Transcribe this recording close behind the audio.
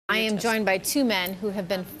I am joined by two men who have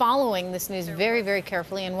been following this news very, very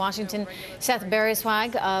carefully. In Washington, Seth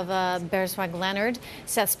Berenzweig of Berenzweig Leonard.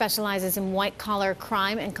 Seth specializes in white-collar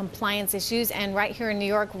crime and compliance issues. And right here in New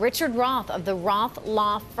York, Richard Roth of the Roth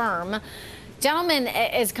Law Firm. Gentlemen,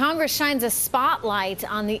 as Congress shines a spotlight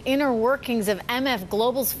on the inner workings of MF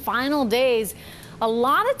Global's final days, a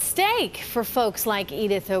lot at stake for folks like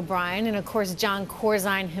Edith O'Brien and, of course, John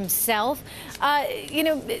Corzine himself.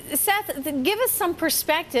 Seth, give us some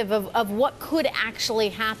perspective of what could actually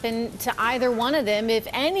happen to either one of them if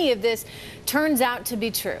any of this turns out to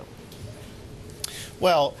be true.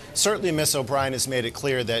 Well, certainly Ms. O'Brien has made it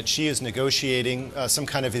clear that she is negotiating some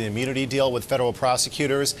kind of an immunity deal with federal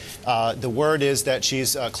prosecutors. The word is that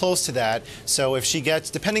she's close to that. So if she gets,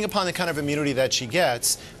 depending upon the kind of immunity that she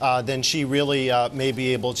gets, then she really may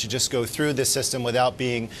be able to just go through this system without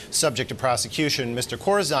being subject to prosecution. Mr.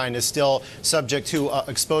 Corzine is still subject to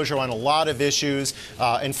exposure on a lot of issues.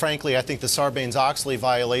 And frankly, I think the Sarbanes-Oxley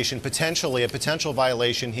violation, a potential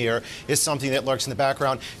violation here, is something that lurks in the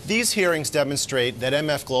background. These hearings demonstrate that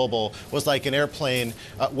MF Global was like an airplane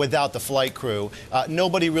without the flight crew.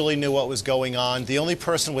 Nobody really knew what was going on. The only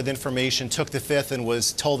person with information took the fifth and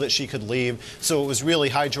was told that she could leave. So it was really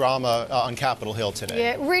high drama on Capitol Hill today.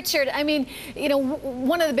 Yeah, Richard, I mean,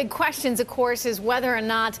 one of the big questions, of course, is whether or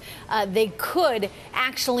not they could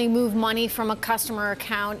actually move money from a customer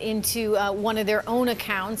account into one of their own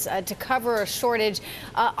accounts to cover a shortage.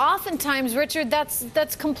 Oftentimes, Richard,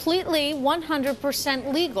 that's completely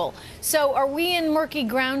 100% legal. So are we in murky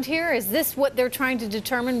ground here? Is this what they're trying to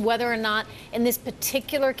determine, whether or not in this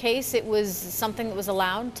particular case it was something that was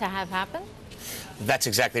allowed to have happen? That's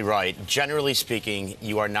exactly right. Generally speaking,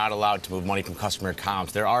 you are not allowed to move money from customer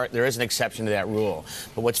accounts. There is an exception to that rule.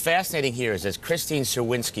 But what's fascinating here is that Christine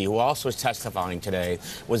Serwinski, who also is testifying today,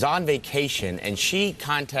 was on vacation, and she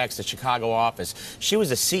contacts the Chicago office. She was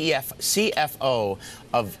the CFO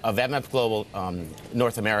of MF Global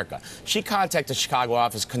North America. She contacted the Chicago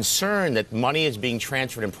office concerned that money is being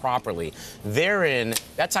transferred improperly. Therein,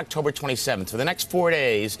 that's October 27th. For the next 4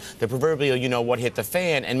 days, the proverbial what hit the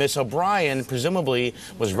fan, and Miss O'Brien presumably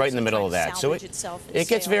was right in the middle of that. So it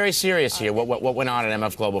gets very serious here, what went on at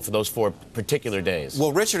MF Global for those 4 particular days.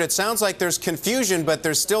 Well, Richard, it sounds like there's confusion, but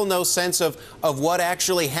there's still no sense of what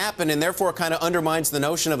actually happened, and therefore kind of undermines the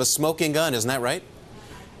notion of a smoking gun. Isn't that right?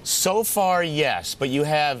 So far, yes, but you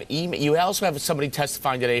also have somebody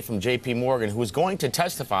testifying today from J.P. Morgan who is going to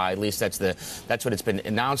testify, at least that's what it's been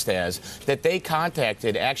announced as, that they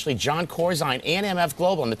contacted actually John Corzine and MF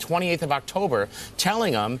Global on the 28th of October,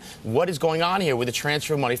 telling them what is going on here with the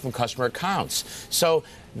transfer of money from customer accounts. So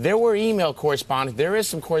there were email correspondence. There is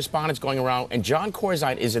some correspondence going around, and John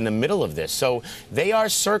Corzine is in the middle of this. So they are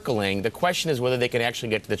circling. The question is whether they can actually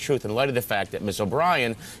get to the truth in light of the fact that Ms.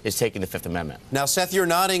 O'Brien is taking the Fifth Amendment. Now, Seth, you're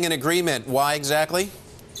nodding in agreement. Why exactly?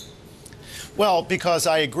 Well, because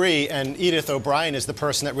I agree, and Edith O'Brien is the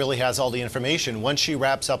person that really has all the information. Once she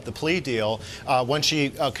wraps up the plea deal, once she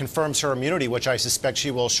confirms her immunity, which I suspect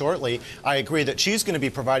she will shortly, I agree that she's going to be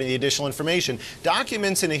providing the additional information.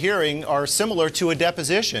 Documents in a hearing are similar to a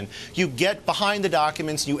deposition. You get behind the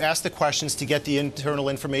documents, you ask the questions to get the internal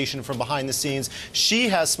information from behind the scenes. She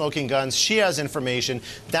has smoking guns, she has information.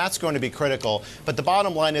 That's going to be critical. But the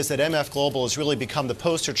bottom line is that MF Global has really become the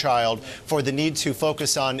poster child for the need to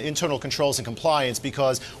focus on internal controls and compliance,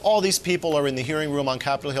 because all these people are in the hearing room on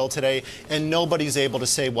Capitol Hill today and nobody's able to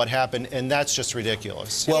say what happened, and that's just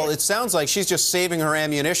ridiculous. Well, it sounds like she's just saving her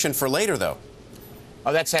ammunition for later, though.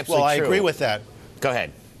 Oh, that's absolutely true. Well, I agree with that. Go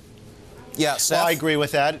ahead. Yeah, Seth? Well, I agree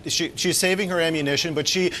with that. She's saving her ammunition, but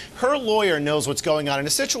her lawyer knows what's going on. In a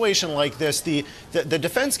situation like this, the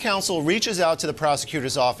defense counsel reaches out to the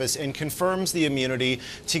prosecutor's office and confirms the immunity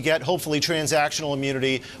to get, hopefully, transactional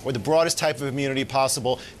immunity or the broadest type of immunity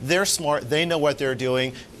possible. They're smart. They know what they're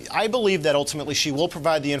doing. I believe that ultimately she will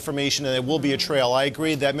provide the information and there will be a trail. I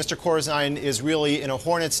agree that Mr. Corzine is really in a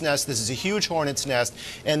hornet's nest. This is a huge hornet's nest,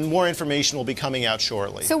 and more information will be coming out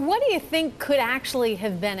shortly. So what do you think could actually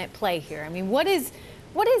have been at play here? I mean, what is,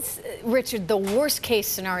 Richard, the worst case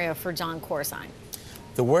scenario for John Corzine?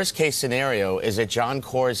 The worst case scenario is that John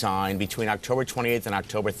Corzine, between October 28th and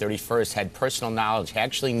October 31st, had personal knowledge,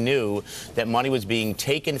 actually knew that money was being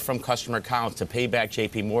taken from customer accounts to pay back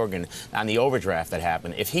J.P. Morgan on the overdraft that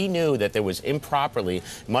happened. If he knew that there was improperly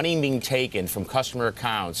money being taken from customer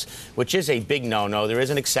accounts, which is a big no-no, there is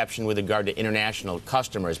an exception with regard to international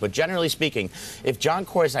customers. But generally speaking, if John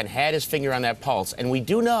Corzine had his finger on that pulse, and we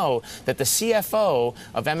do know that the CFO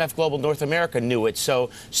of MF Global North America knew it, so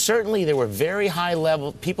certainly there were very high-level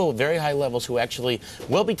people at very high levels who actually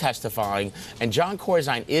will be testifying, and John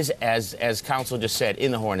Corzine is, as counsel just said,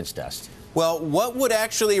 in the hornet's nest. Well, what would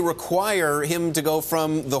actually require him to go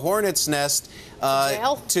from the hornet's nest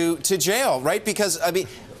to jail, right? Because, I mean,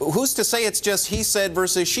 who's to say it's just he said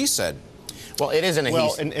versus she said? Well, it isn't a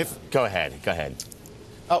well, he. and if Go ahead. Go ahead.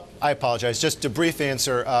 Oh, I apologize. Just a brief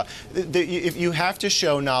answer. If you have to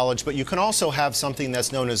show knowledge, but you can also have something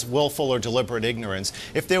that's known as willful or deliberate ignorance.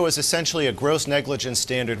 If there was essentially a gross negligence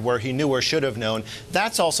standard where he knew or should have known,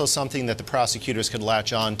 that's also something that the prosecutors could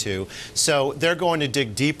latch on to. So they're going to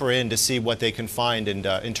dig deeper in to see what they can find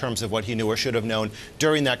in terms of what he knew or should have known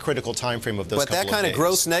during that critical time frame of those couple of days. But that kind of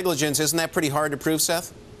gross negligence, isn't that pretty hard to prove,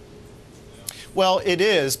 Seth? Well, it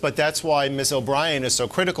is, but that's why Ms. O'Brien is so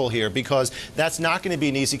critical here, because that's not going to be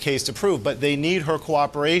an easy case to prove, but they need her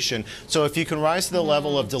cooperation. So if you can rise to the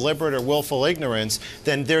level of deliberate or willful ignorance,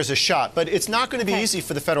 then there's a shot. But it's not going to be easy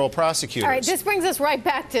for the federal prosecutors. All right, this brings us right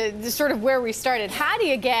back to sort of where we started. How do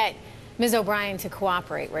you get Ms. O'Brien to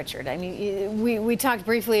cooperate, Richard? I mean, we talked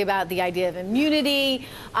briefly about the idea of immunity.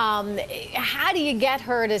 How do you get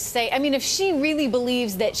her to say, I mean, if she really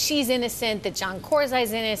believes that she's innocent, that John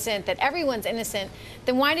Corzine's innocent, that everyone's innocent,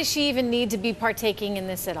 then why does she even need to be partaking in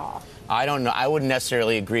this at all? I don't know. I wouldn't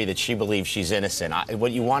necessarily agree that she believes she's innocent.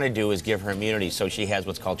 What you want to do is give her immunity so she has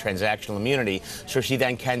what's called transactional immunity, so she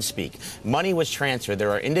then can speak. Money was transferred.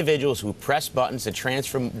 There are individuals who press buttons to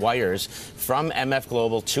transfer wires from MF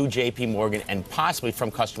Global to JP Morgan and possibly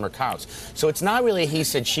from customer accounts. So it's not really a he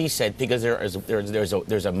said, she said, because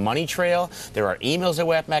there's a money trail. There are emails that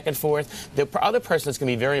went back and forth. The other person that's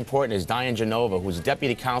going to be very important is Diane Genova, who's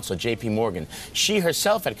deputy counsel at JP Morgan. She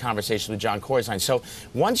herself had conversations with John Corzine. So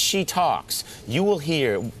once she talks, you will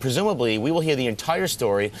hear, presumably, we will hear the entire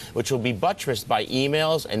story, which will be buttressed by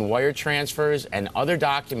emails and wire transfers and other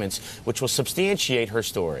documents, which will substantiate her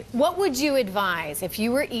story. What would you advise if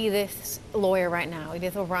you were Edith's lawyer right now,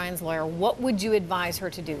 Edith O'Brien's lawyer? What would you advise her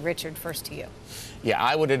to do? Richard, first to you. Yeah,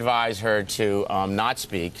 I would advise her to not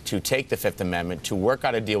speak, to take the Fifth Amendment, to work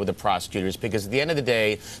out a deal with the prosecutors, because at the end of the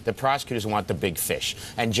day, the prosecutors want the big fish.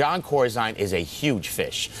 And John Corzine is a huge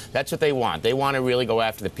fish. That's what they want. They want to really go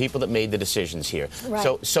after the people that made the decisions here.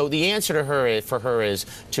 Right. So the answer to her for her is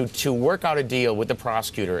to work out a deal with the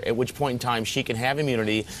prosecutor, at which point in time she can have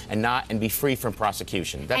immunity and be free from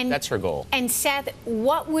prosecution. That's her goal. And Seth,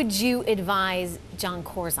 what would you advise John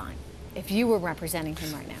Corzine if you were representing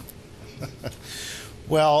him right now?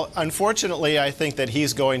 Well, unfortunately, I think that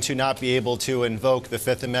he's going to not be able to invoke the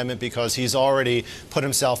Fifth Amendment because he's already put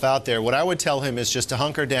himself out there. What I would tell him is just to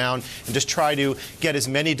hunker down and just try to get as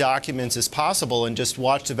many documents as possible and just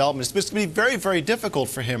watch developments. It's going to be very, very difficult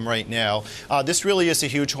for him right now. This really is a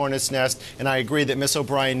huge hornet's nest, and I agree that Ms.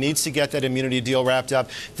 O'Brien needs to get that immunity deal wrapped up.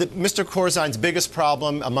 Mr. Corzine's biggest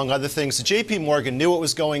problem, among other things, JP Morgan knew what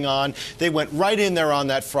was going on. They went right in there on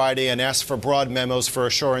that Friday and asked for broad memos for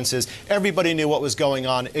assurances. Everybody knew what was going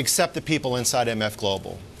on except the people inside MF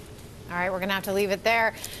Global. All right, we're going to have to leave it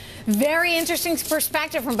there. Very interesting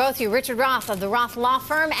perspective from both of you. Richard Roth of the Roth Law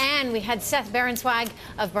Firm, and we had Seth Berenzweig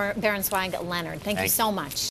of Berenzweig Leonard. Thank you so much.